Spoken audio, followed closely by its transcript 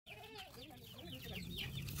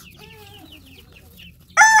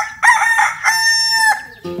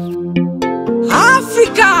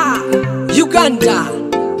Uganda,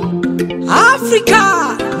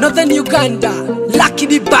 Africa, Northern Uganda, Lucky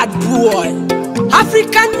the bad boy,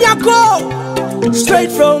 African Nyako,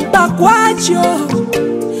 straight from Bakwacho,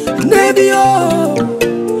 Nebio,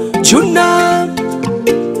 Juna,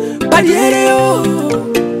 Barriero,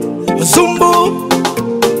 Zumbo,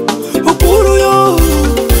 Ukuruyo,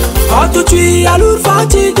 Atutui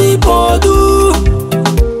Alufati di Podu,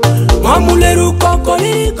 Mamuleru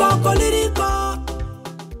Kokoliri.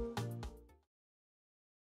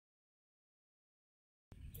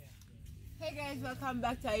 Hey guys, welcome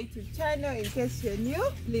back to our YouTube channel. In case you're new,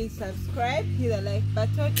 please subscribe, hit the like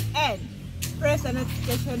button and press the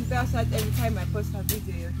notification bell so that every time I post a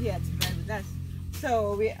video you're here to run with us.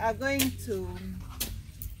 So we are going to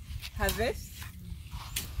harvest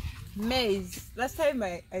maize. Last time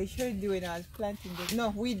I showed you when I was planting this, no,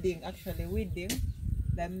 weeding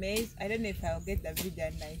the maize. I don't know if I'll get the video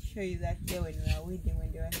and I show you that day when we were weeding,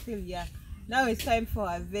 when they were still young. Now it's time for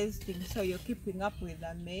harvesting, so you're keeping up with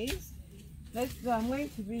the maize. Let's go. I'm going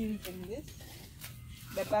to be using this,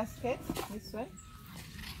 the basket, this one.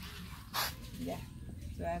 Yeah,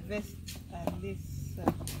 to harvest and this. So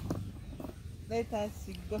let us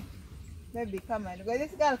go. Maybe come and go.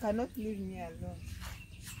 This girl cannot leave me alone.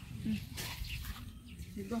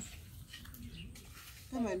 We go.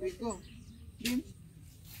 Come and we go. Bim.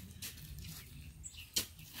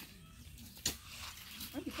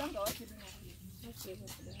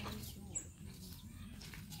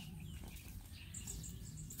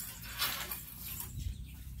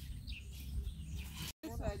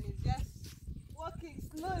 This one is just walking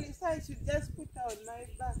slowly, so I should just put her on my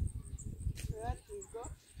back. So that we go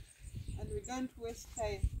and we don't waste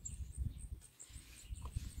time.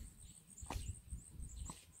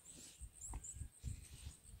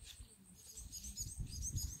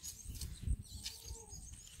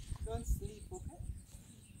 Don't sleep, okay?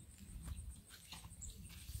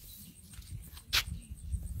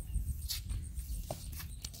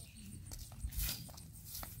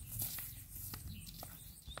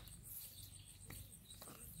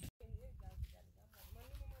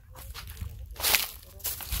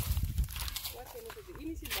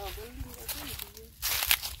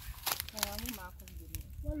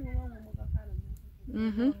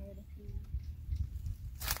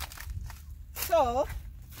 So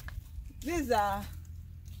these are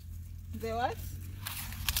the what?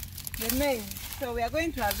 The maize. So we are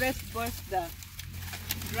going to harvest both the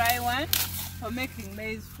dry one for making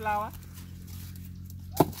maize flour.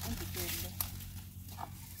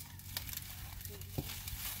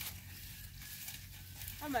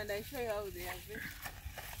 Come and I show you how they harvest.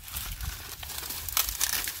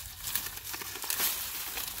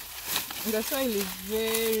 The soil is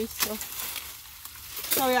very soft.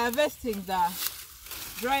 So we are harvesting the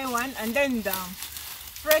dry one and then the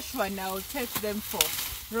fresh one I will take them for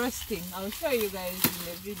roasting. I will show you guys in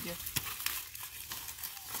the video.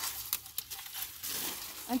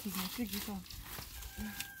 Auntie, can take this one.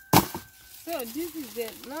 So this is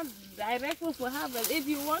the not direct for harvest. If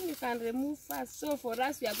you want, you can remove first. So for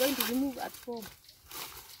us, we are going to remove at home.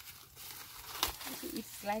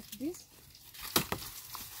 It's like this.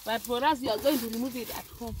 But for us, we are going to remove it at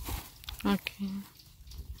home. Okay.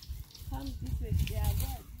 Come this way. They are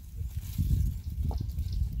there.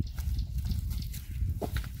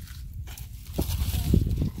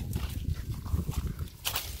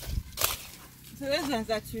 So those ones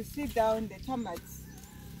that you see down, the termites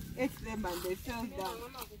ate them and they fell down.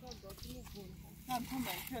 Come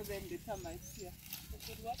and show them the termites here.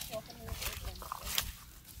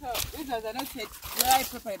 So these ones are not yet dry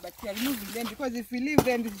properly, but we are removing them because if we leave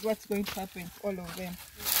them, this is what's going to happen to all of them.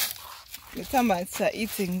 The termites are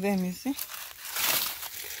eating them, you see.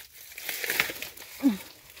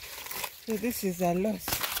 So this is a loss.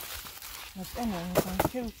 But anyway, we can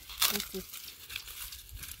still put it.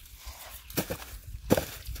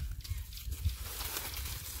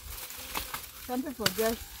 Some people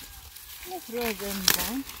just throw them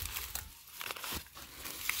down.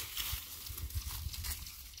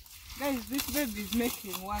 Guys, this baby is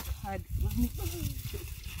making work hard for me.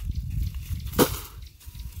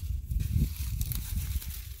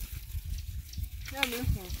 Now I'm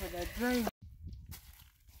looking for the dry.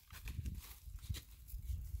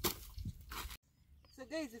 So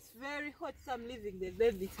guys, it's very hot, so I'm leaving the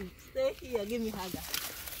baby to stay here. Give me a hugger.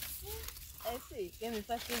 I see. Give me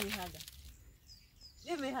first, give me a hugger.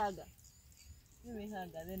 Give me a hugger. Give me a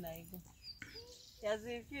hugger, then I go. He has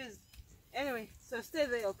refused. Anyway, so stay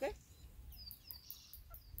there, okay?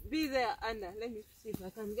 Be there, Anna. Let me see if I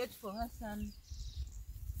can get for her some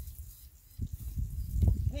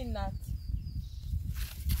peanut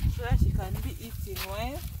so that she can be eating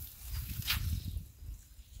well.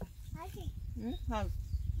 Have.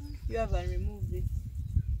 You haven't removed it.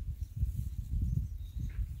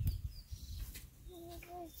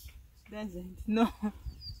 Doesn't. No.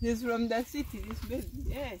 It's from the city, this baby.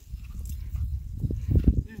 Yes.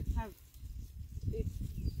 Have it.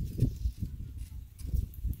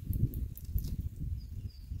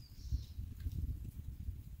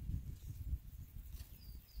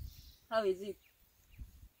 How is it?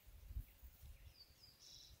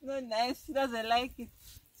 Not nice. She doesn't like it.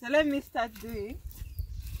 So let me start doing.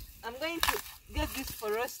 I'm going to get this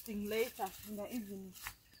for roasting later in the evening.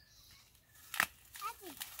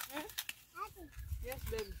 Yes,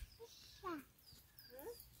 baby.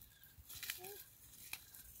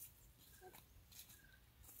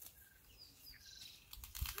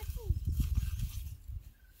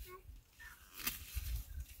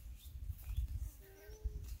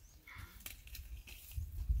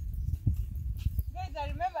 Guys, I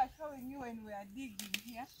remember showing you when we are digging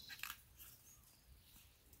here.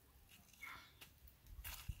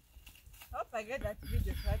 I hope I get that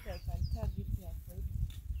video so that I can tag it here for you.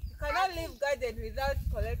 You cannot leave garden without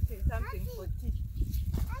collecting something for tea.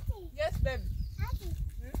 Yes, baby.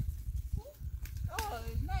 Oh,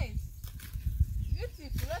 it's nice.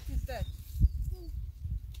 Beautiful. What is that?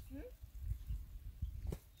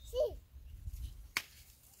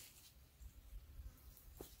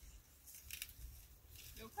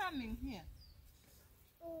 You're coming here.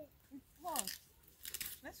 It's hot.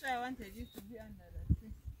 That's why I wanted you to be under the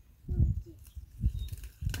tree.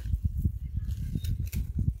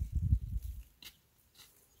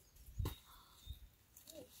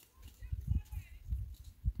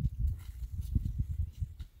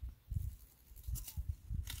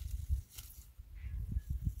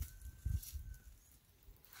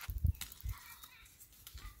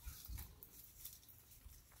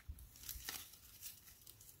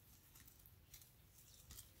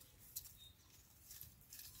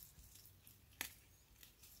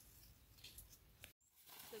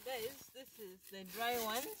 So guys, this is the dry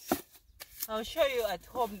ones. I'll show you at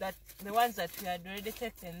home that the ones that we had already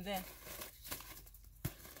taken there.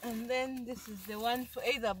 And then this is the one for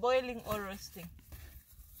either boiling or roasting.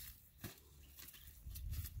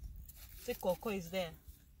 The cocoa is there.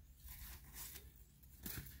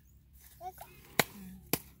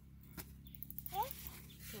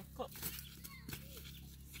 Cocoa.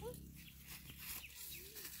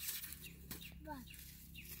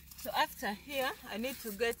 So after here, I need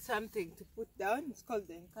to get something to put down. It's called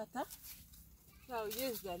the nkata. So I'll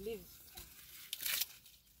use the leaves.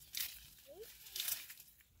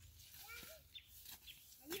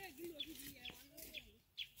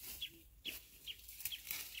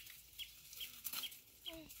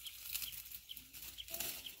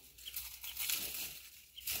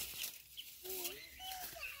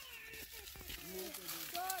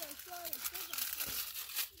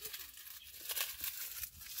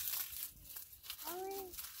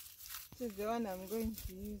 This is the one I'm going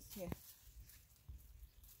to use here.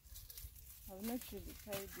 I've not really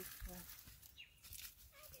tried this one.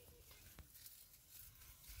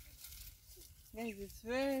 Guys, it's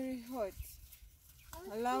very hot.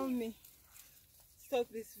 Allow me stop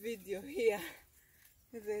this video here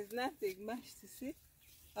because there's nothing much to see.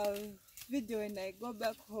 I'll video when I go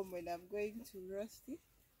back home when I'm going to roast it.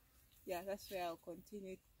 Yeah, that's where I'll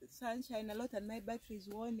continue. The sunshine a lot and my battery is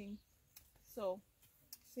warning. So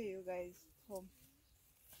see you guys home.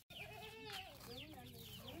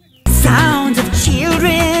 Sounds of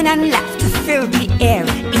children and laughter fill the air.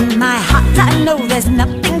 In my heart I know there's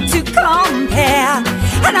nothing to compare.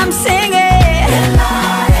 And I'm singing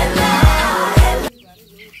Ella, Ella, Ella.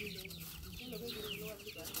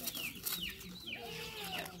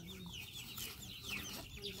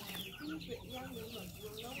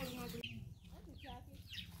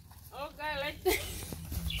 Okay, let's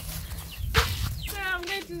so I'm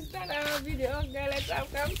going to start our video. Okay, let's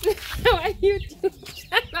welcome to our YouTube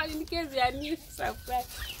channel in case you are new, subscribe.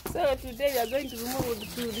 So today we are going to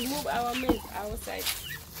remove our maize outside.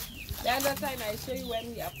 The other time I show you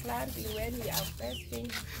when we are planting, when we are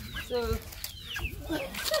festing. So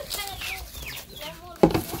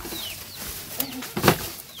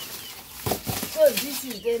this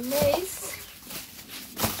is the maize.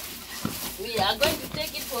 We are going to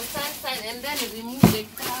take it for sunshine and then remove the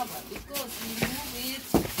cover because we remove it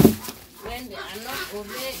when they are not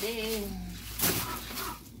already.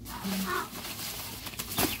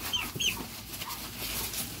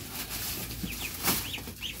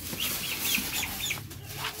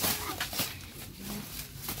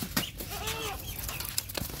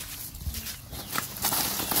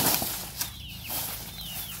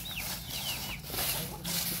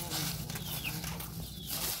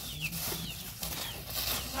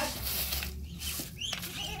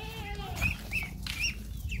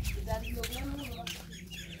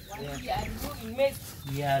 We are removing maize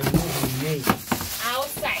We are moving maize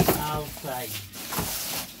outside. outside.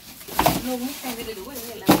 No, we can do it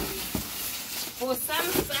for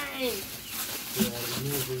sunshine. We are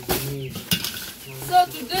removing maize. So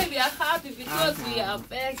today we are happy because we are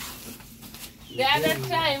best. The other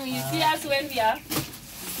time you see us when we are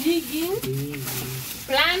digging,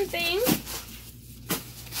 planting,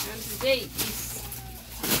 and today is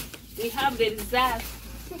we have the result.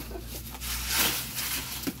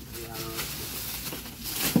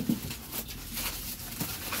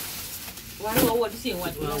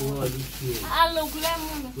 Hello,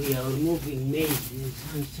 Glenn. We are removing maize in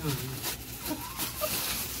sunshine.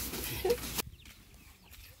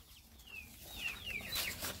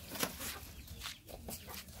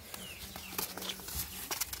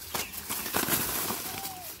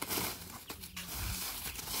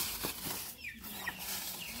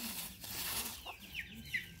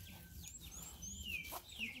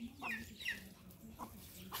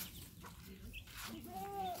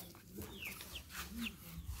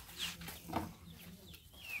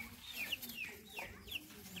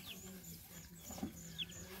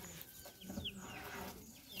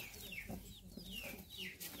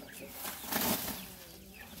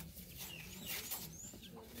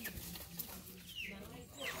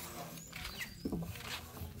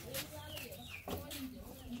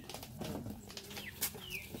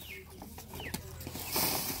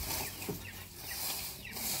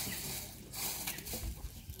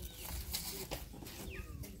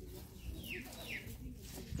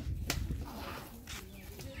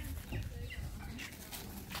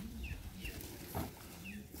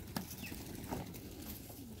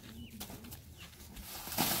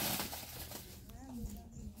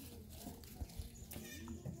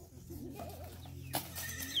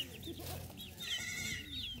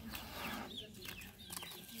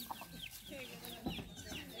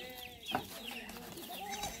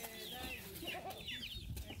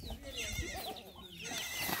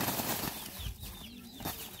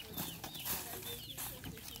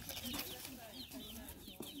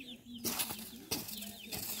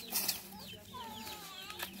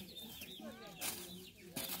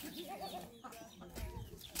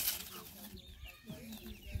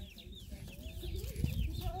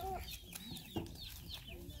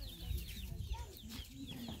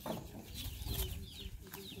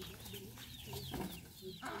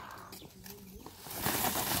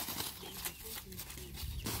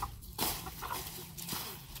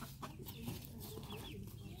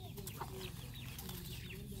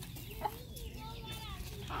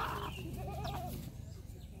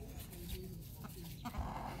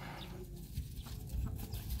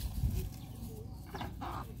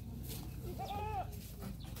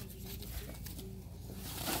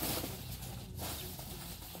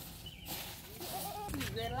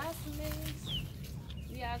 The last maize,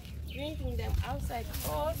 we are drinking them outside.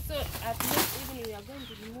 Also, at next evening, we are going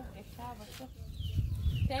to remove a cover. So,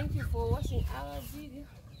 thank you for watching our video.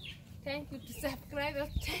 Thank you to subscribers.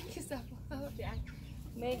 Thank you so much.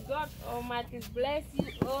 May God Almighty bless you.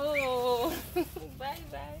 Oh, bye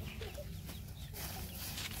bye.